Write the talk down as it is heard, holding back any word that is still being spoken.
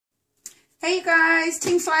Hey you guys,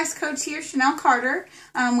 Team Slice Coach here, Chanel Carter,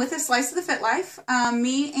 with a Slice of the Fit Life.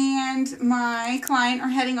 Me and my client are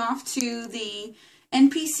heading off to the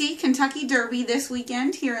NPC Kentucky Derby this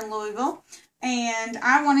weekend here in Louisville. And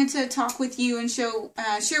I wanted to talk with you and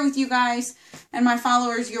share with you guys and my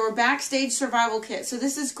followers your backstage survival kit. So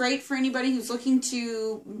this is great for anybody who's looking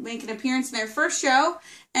to make an appearance in their first show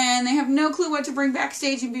and they have no clue what to bring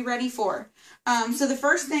backstage and be ready for. So the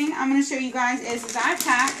first thing I'm going to show you guys is I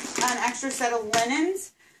pack an extra set of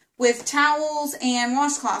linens with towels and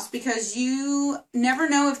washcloths because you never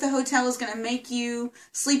know if the hotel is going to make you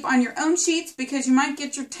sleep on your own sheets because you might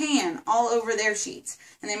get your tan all over their sheets.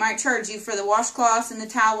 And they might charge you for the washcloths and the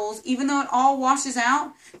towels. Even though it all washes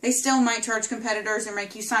out, they still might charge competitors or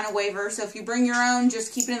make you sign a waiver. So if you bring your own,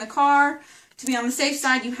 just keep it in the car. To be on the safe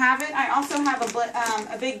side, you have it. I also have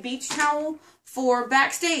a big beach towel for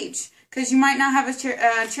backstage, because you might not have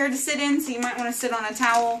a chair to sit in, so you might want to sit on a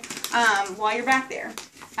towel while you're back there.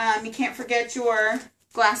 You can't forget your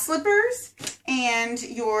glass slippers and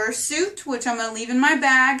your suit, which I'm going to leave in my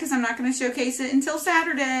bag because I'm not going to showcase it until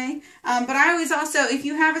Saturday. But I always also, if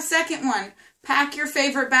you have a second one, pack your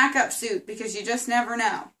favorite backup suit because you just never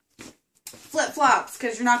know. Flip-flops,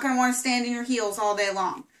 because you're not going to want to stand in your heels all day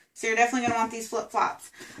long. So you're definitely going to want these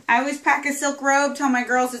flip-flops. I always pack a silk robe. Tell my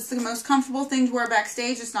girls it's the most comfortable thing to wear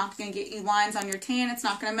backstage. It's not going to get you lines on your tan. It's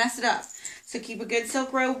not going to mess it up. So keep a good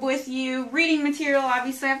silk robe with you. Reading material,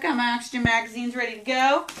 obviously. I've got my oxygen magazines ready to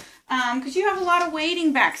go. Because you have a lot of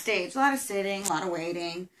waiting backstage. A lot of sitting, a lot of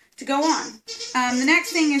waiting to go on. The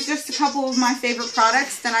next thing is just a couple of my favorite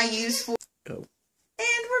products that I use for... And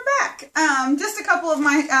we're back. Just a couple of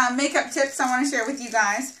my makeup tips I want to share with you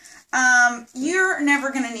guys. You're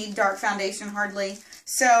never going to need dark foundation hardly,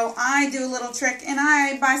 so I do a little trick and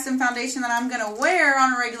I buy some foundation that I'm going to wear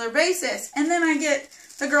on a regular basis, and then I get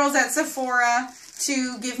the girls at Sephora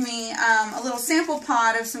to give me a little sample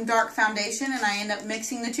pod of some dark foundation, and I end up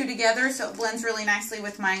mixing the two together so it blends really nicely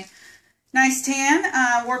with my nice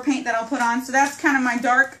tan war paint that I'll put on. So that's kind of my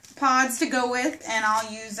dark pods to go with, and I'll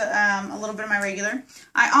use a little bit of my regular.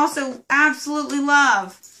 I also absolutely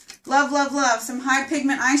love some high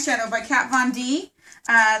pigment eyeshadow by Kat Von D.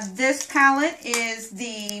 This palette is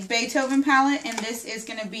the Beethoven palette, and this is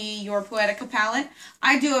going to be your Poetica palette.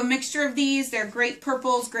 I do a mixture of these. They're great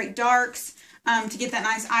purples, great darks, to get that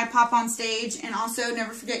nice eye pop on stage. And also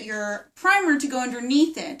never forget your primer to go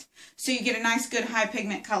underneath it, so you get a nice good high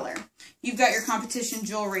pigment color. You've got your competition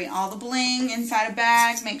jewelry, all the bling inside a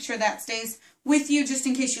bag. Make sure that stays with you just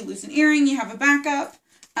in case you lose an earring. You have a backup.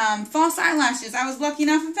 False eyelashes. I was lucky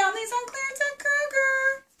enough and found these on clearance at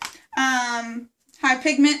Kroger. High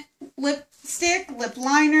pigment lipstick, lip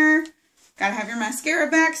liner. Gotta have your mascara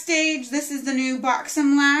backstage. This is the new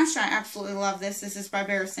Buxom Lash. I absolutely love this. This is by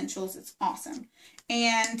Bare Essentials. It's awesome.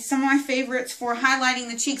 And some of my favorites for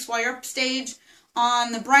highlighting the cheeks while you're upstage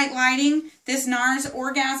on the bright lighting. This NARS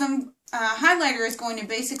Orgasm highlighter is going to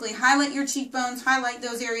basically highlight your cheekbones, highlight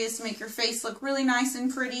those areas to make your face look really nice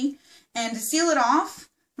and pretty. And to seal it off,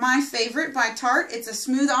 my favorite by Tarte, it's a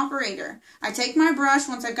smooth operator. I take my brush,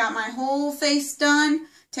 once I've got my whole face done,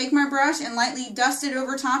 take my brush and lightly dust it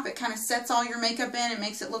over top. It kind of sets all your makeup in. It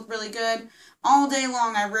makes it look really good. All day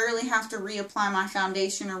long, I rarely have to reapply my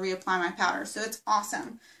foundation or reapply my powder, so it's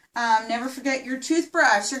awesome. Never forget your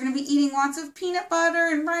toothbrush. You're going to be eating lots of peanut butter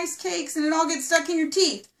and rice cakes, and it all gets stuck in your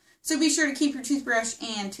teeth. So be sure to keep your toothbrush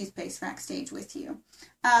and toothpaste backstage with you.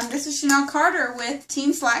 This is Chanel Carter with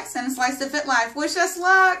Team Slice and a Slice of Fit Life. Wish us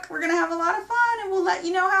luck. We're going to have a lot of fun, and we'll let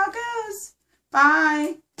you know how it goes.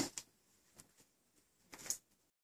 Bye.